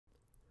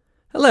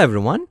Hello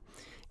everyone.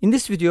 In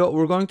this video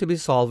we're going to be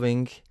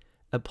solving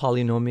a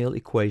polynomial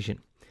equation.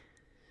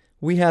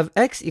 We have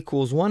x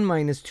equals 1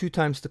 minus 2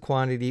 times the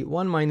quantity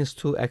 1 minus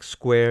 2x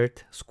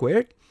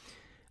squared.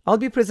 I'll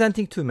be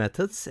presenting two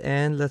methods,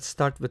 and let's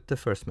start with the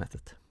first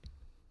method.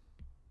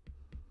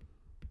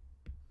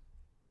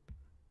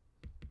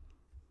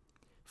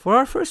 For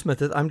our first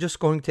method, I'm just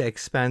going to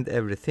expand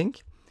everything,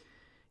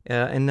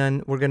 and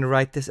then we're going to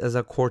write this as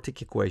a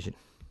quartic equation.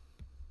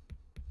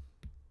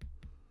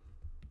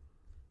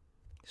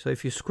 So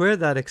if you square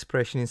that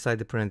expression inside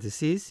the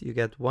parentheses, you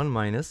get 1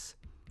 minus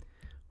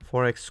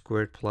 4x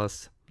squared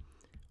plus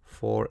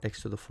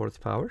 4x to the fourth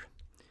power.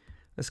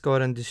 Let's go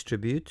ahead and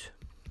distribute.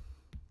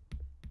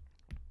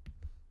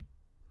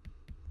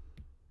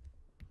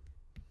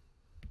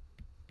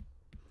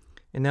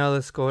 And now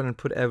let's go ahead and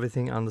put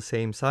everything on the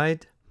same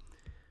side.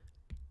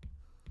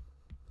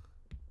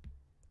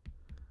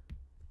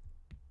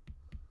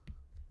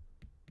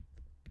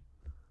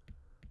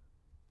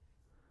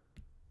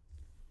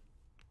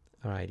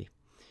 Alrighty.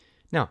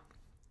 Now,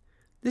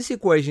 this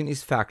equation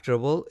is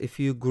factorable if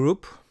you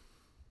group,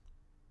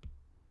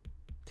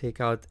 take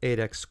out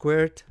 8x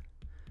squared,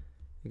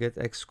 you get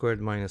x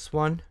squared minus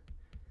 1.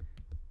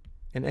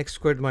 And x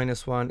squared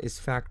minus 1 is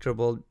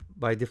factorable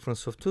by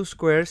difference of two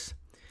squares.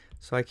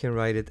 So I can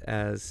write it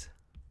as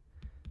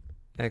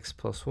x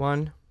plus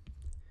 1,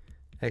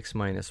 x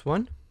minus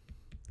 1.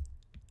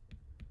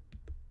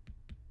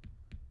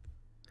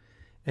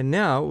 And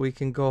now we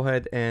can go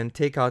ahead and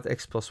take out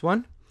x plus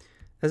 1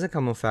 as a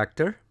common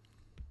factor.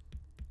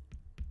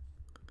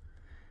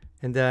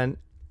 And then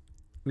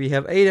we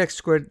have 8x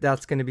squared,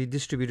 that's going to be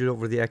distributed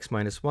over the x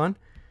minus 1.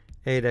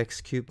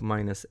 8x cubed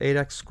minus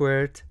 8x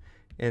squared,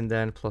 and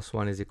then plus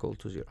 1 is equal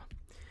to 0.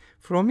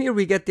 From here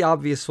we get the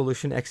obvious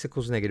solution, x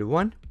equals negative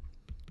 1.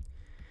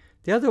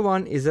 The other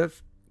one is a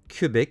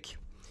cubic,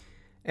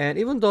 and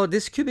even though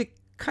this cubic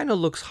kind of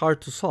looks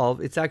hard to solve,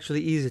 it's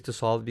actually easy to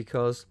solve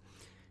because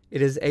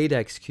it is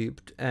 8x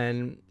cubed,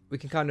 and we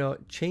can kind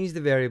of change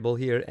the variable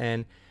here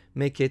and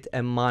make it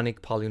a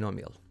monic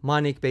polynomial.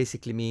 Monic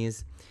basically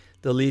means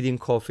the leading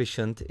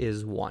coefficient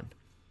is 1.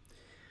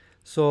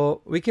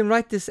 So we can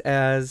write this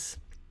as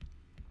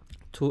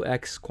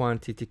 2x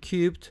quantity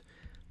cubed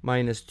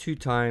minus 2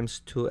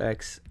 times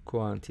 2x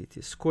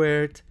quantity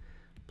squared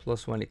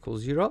plus 1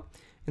 equals 0.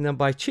 And then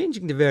by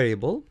changing the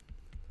variable,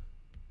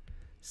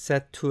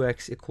 set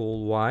 2x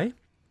equal y,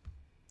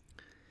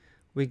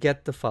 we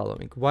get the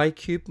following: y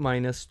cubed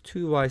minus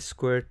 2y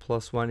squared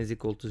plus 1 is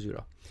equal to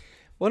 0.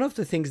 One of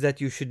the things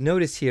that you should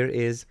notice here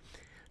is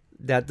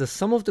that the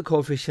sum of the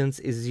coefficients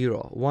is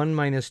 0. 1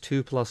 minus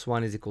 2 plus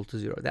 1 is equal to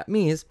 0. That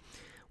means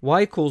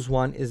y equals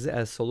 1 is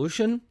a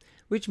solution,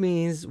 which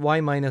means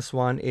y minus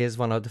 1 is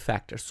one of the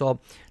factors. So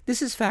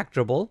this is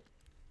factorable.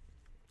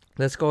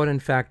 Let's go ahead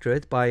and factor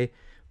it by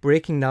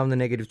breaking down the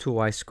negative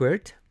 2y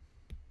squared.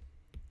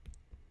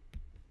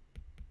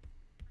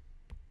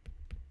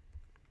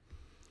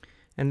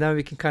 And then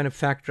we can kind of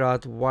factor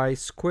out y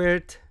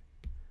squared,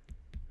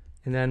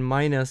 and then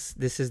minus,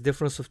 this is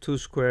difference of two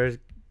squares.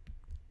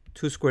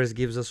 Two squares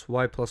gives us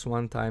y plus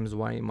 1 times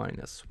y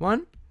minus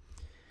 1.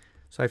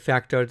 So I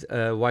factored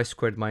y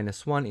squared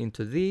minus 1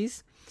 into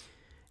these.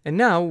 And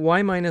now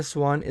y minus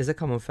 1 is a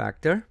common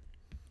factor.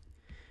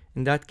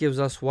 And that gives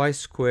us y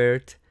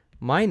squared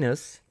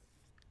minus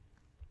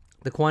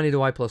the quantity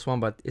y plus 1,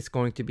 but it's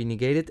going to be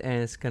negated,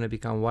 and it's going to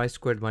become y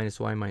squared minus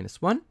y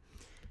minus 1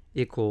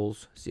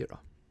 equals 0.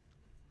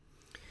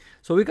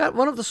 So we got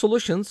one of the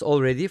solutions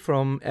already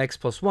from x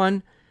plus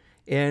 1,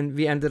 and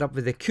we ended up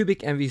with a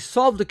cubic, and we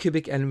solved the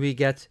cubic, and we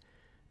get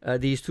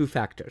these two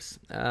factors.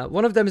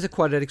 One of them is a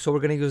quadratic, so we're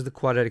going to use the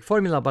quadratic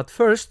formula. But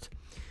first,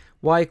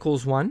 y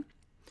equals 1,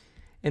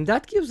 and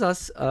that gives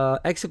us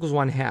x equals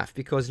 1/2,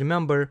 because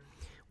remember,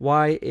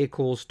 y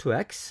equals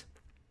 2x.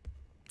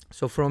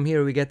 So from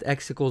here we get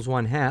x equals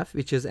 1/2,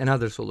 which is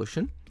another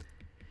solution,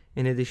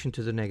 in addition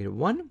to the negative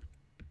 1.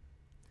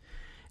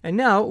 And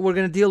now we're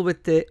going to deal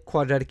with the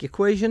quadratic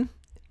equation.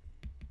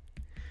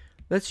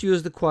 Let's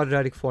use the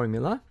quadratic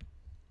formula.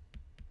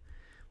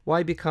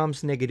 Y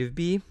becomes negative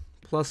b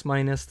plus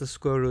minus the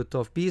square root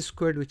of b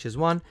squared, which is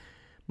 1,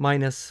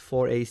 minus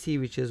 4ac,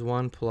 which is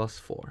 1 plus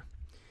 4.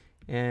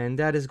 And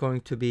that is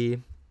going to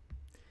be,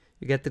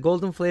 you get the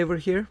golden flavor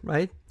here,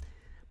 right?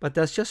 But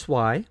that's just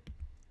y.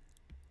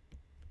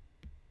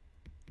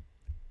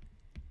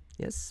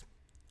 Yes.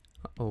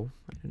 Uh-oh,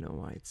 I don't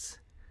know why it's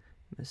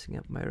messing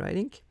up my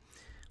writing.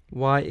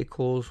 Y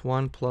equals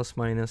 1 plus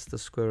minus the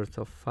square root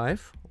of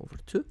 5 over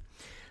 2.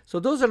 So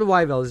those are the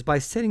y values. By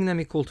setting them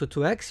equal to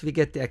 2x, we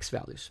get the x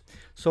values.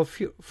 So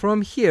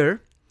from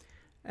here,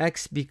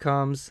 x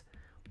becomes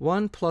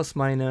 1 plus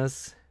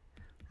minus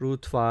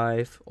root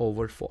 5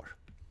 over 4.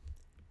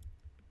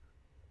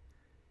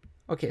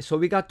 Okay, so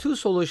we got two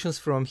solutions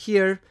from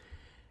here.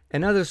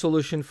 Another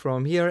solution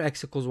from here,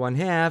 x equals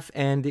 1/2,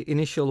 and the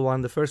initial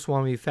one, the first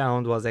one we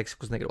found, was x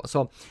equals negative 1.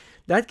 So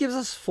that gives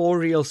us 4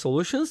 real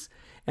solutions,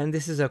 and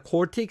this is a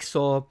quartic,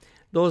 so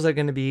those are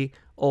going to be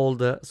all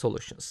the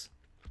solutions.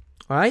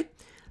 All right,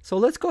 so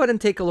let's go ahead and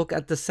take a look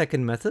at the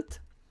second method.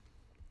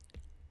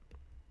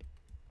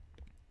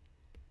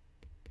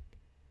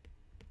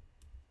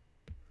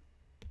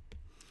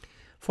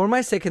 For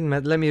my second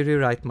method, let me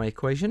rewrite my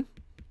equation.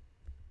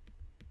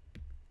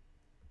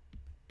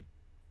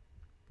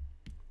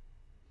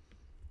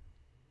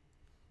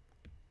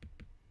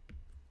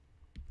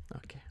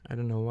 Okay, I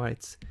don't know why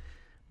it's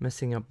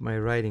messing up my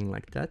writing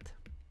like that.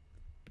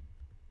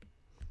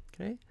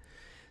 Okay,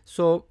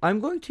 so I'm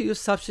going to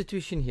use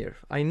substitution here.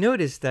 I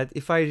notice that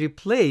if I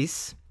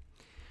replace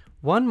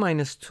 1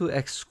 minus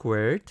 2x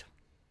squared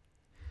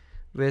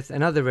with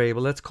another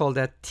variable, let's call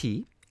that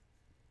t,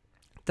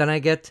 then I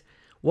get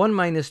 1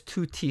 minus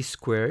 2t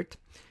squared,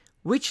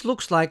 which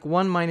looks like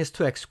 1 minus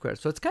 2x squared.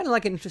 So it's kind of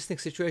like an interesting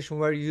situation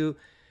where you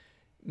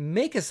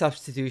make a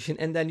substitution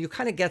and then you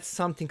kind of get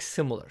something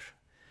similar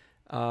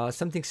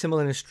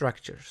in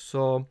structure.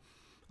 So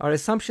our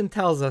assumption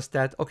tells us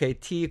that, okay,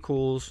 t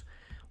equals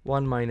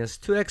 1 minus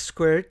 2x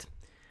squared,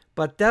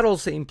 but that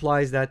also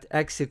implies that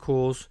x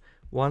equals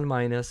 1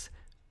 minus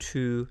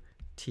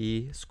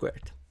 2t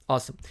squared.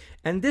 Awesome.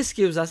 And this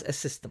gives us a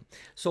system.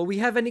 So we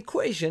have an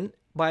equation.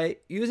 By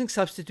using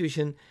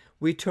substitution,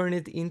 we turn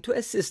it into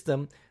a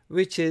system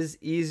which is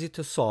easy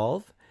to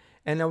solve.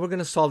 And now we're going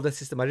to solve the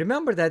system. I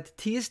remember that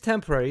t is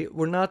temporary.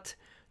 We're not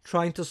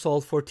trying to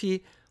solve for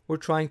t. We're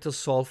trying to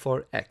solve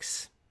for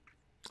x.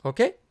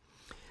 Okay?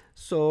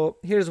 So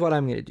here's what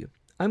I'm going to do.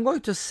 I'm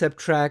going to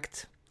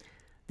subtract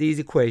these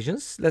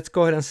equations. Let's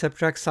go ahead and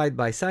subtract side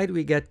by side.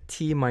 We get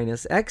t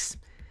minus x.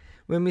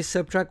 When we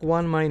subtract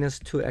 1 minus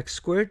 2x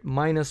squared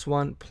minus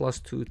 1 plus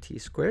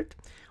 2t squared,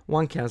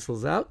 1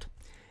 cancels out,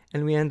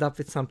 and we end up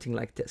with something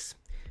like this.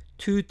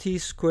 2t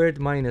squared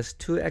minus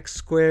 2x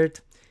squared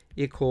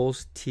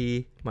equals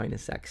t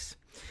minus x.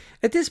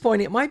 At this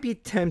point, it might be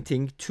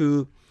tempting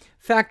to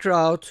factor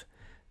out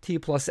t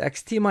plus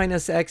x, t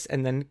minus x,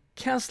 and then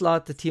cancel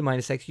out the t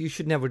minus x. You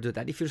should never do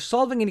that. If you're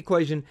solving an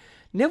equation,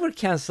 never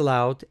cancel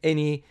out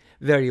any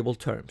variable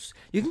terms.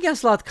 You can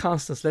cancel out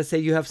constants. Let's say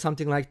you have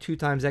something like 2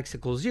 times x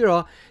equals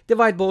 0.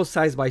 Divide both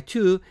sides by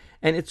 2,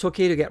 and it's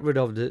okay to get rid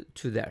of the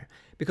 2 there,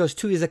 because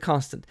 2 is a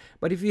constant.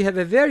 But if you have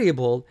a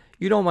variable,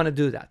 you don't want to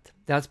do that.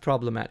 That's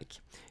problematic.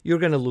 You're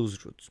going to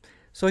lose roots.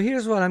 So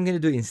here's what I'm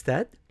going to do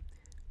instead.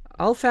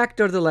 I'll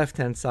factor the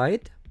left-hand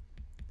side.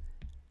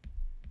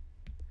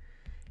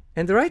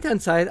 And the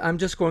right-hand side, I'm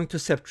just going to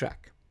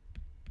subtract.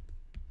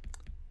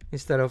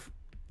 Instead of,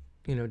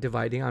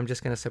 dividing, I'm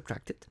just going to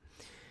subtract it.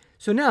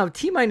 So now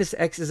t minus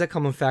x is a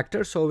common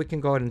factor, so we can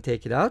go ahead and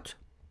take it out.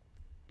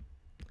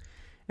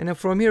 And then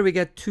from here we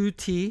get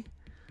 2t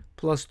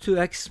plus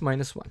 2x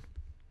minus 1.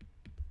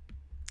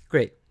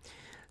 Great.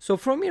 So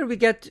from here we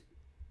get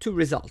two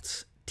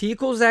results. T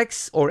equals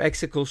x, or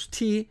x equals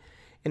t,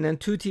 and then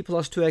 2t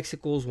plus 2x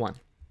equals 1.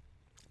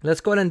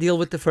 Let's go ahead and deal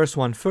with the first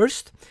one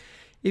first.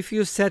 If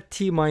you set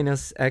t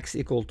minus x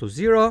equal to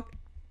 0,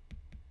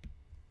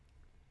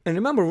 and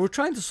remember, we're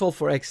trying to solve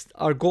for x.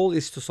 Our goal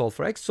is to solve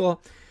for x. So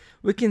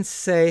we can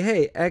say,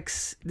 hey,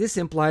 x, this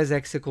implies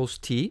x equals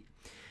t.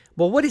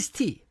 But what is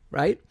t,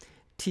 right?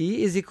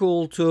 T is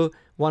equal to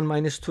 1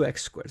 minus 2x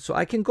squared. So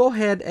I can go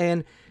ahead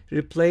and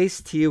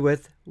replace t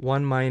with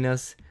 1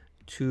 minus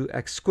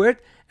 2x squared.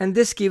 And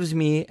this gives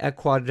me a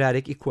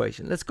quadratic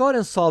equation. Let's go ahead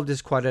and solve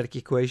this quadratic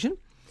equation.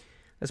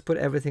 Let's put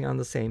everything on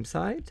the same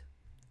side.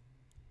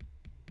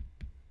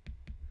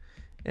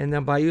 And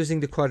then by using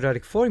the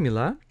quadratic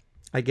formula,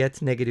 I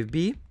get negative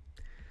b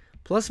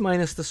plus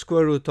minus the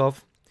square root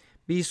of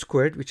b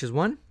squared, which is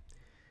 1,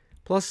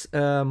 plus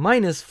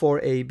minus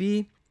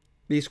 4ab,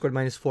 b squared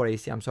minus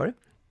 4ac, I'm sorry.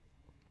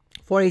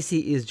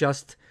 4ac is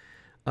just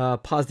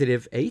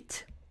positive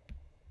 8,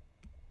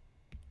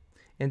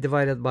 and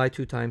divided by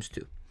 2 times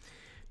 2.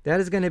 That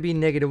is going to be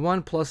negative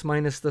 1 plus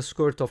minus the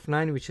square root of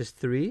 9, which is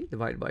 3,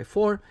 divided by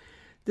 4.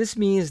 This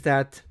means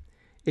that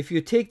if you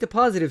take the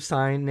positive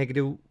sign,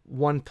 negative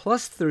 1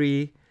 plus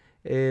 3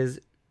 is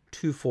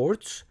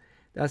 2/4.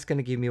 That's going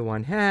to give me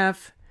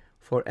 1/2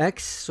 for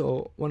x.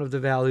 So one of the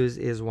values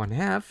is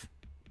 1/2.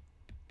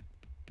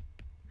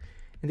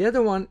 And the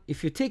other one,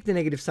 if you take the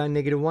negative sign,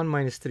 negative 1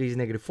 minus 3 is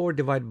negative 4.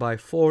 Divided by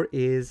 4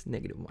 is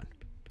negative 1.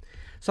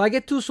 So I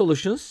get two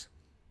solutions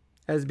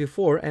as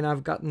before, and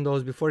I've gotten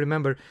those before.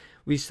 Remember,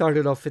 we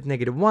started off with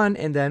negative 1,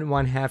 and then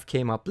 1/2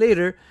 came up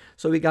later.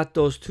 So we got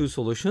those two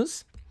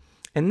solutions.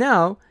 And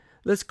now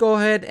let's go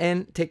ahead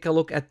and take a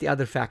look at the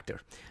other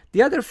factor.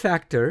 The other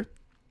factor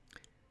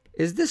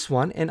is this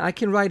one, and I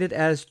can write it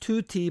as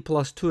 2t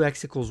plus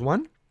 2x equals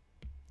 1.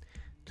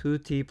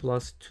 2t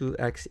plus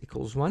 2x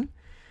equals 1,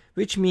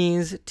 which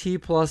means t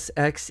plus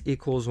x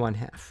equals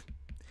 1/2.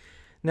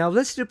 Now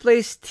let's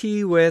replace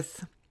t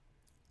with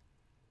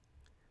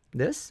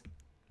this,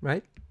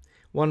 right?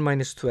 1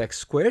 minus 2x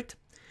squared.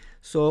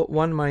 So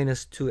 1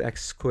 minus 2x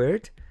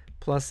squared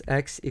plus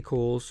x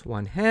equals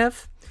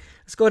 1/2.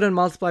 Let's go ahead and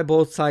multiply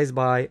both sides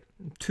by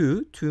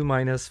 2. 2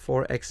 minus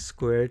 4x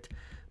squared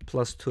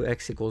plus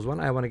 2x equals 1.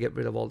 I want to get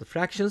rid of all the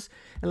fractions.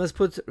 And let's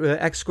put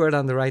x squared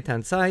on the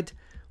right-hand side.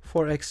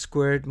 4x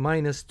squared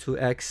minus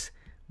 2x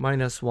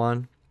minus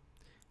 1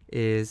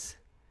 is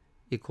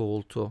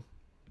equal to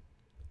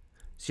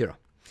 0.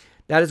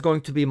 That is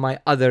going to be my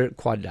other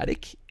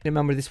quadratic.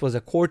 Remember, this was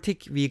a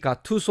quartic. We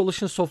got two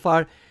solutions so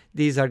far.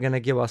 these are going to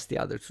give us the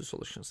other two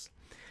solutions.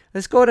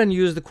 Let's go ahead and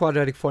use the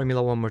quadratic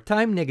formula one more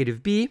time.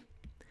 Negative b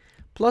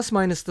plus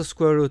minus the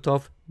square root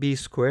of b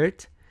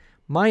squared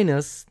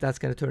minus, that's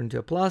going to turn into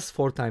a plus,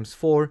 4 times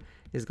 4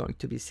 is going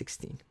to be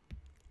 16.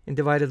 And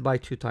divided by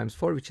 2 times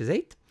 4, which is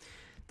 8.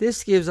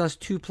 This gives us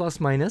 2 plus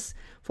minus.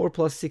 4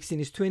 plus 16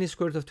 is 20.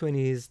 Square root of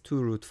 20 is 2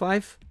 root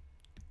 5.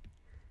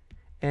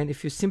 And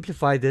if you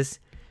simplify this,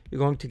 you're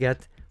going to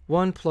get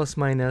 1 plus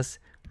minus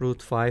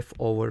root 5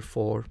 over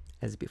 4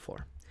 as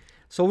before.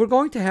 So we're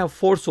going to have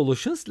 4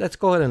 solutions. Let's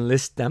go ahead and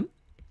list them.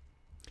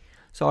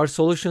 So our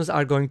solutions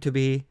are going to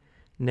be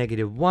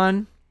negative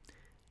 1,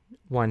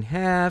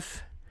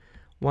 1/2,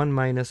 1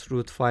 minus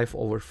root 5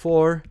 over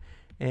 4,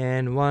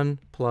 and 1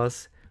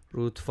 plus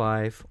root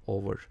 5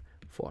 over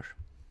 4.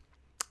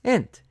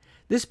 And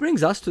this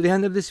brings us to the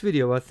end of this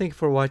video. Thank you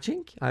for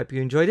watching. I hope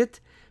you enjoyed it.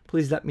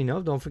 Please let me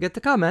know. Don't forget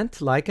to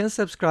comment, like, and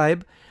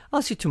subscribe.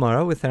 I'll see you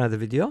tomorrow with another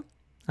video.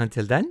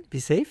 Until then, be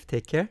safe,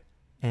 take care,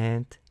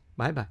 and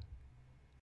bye-bye.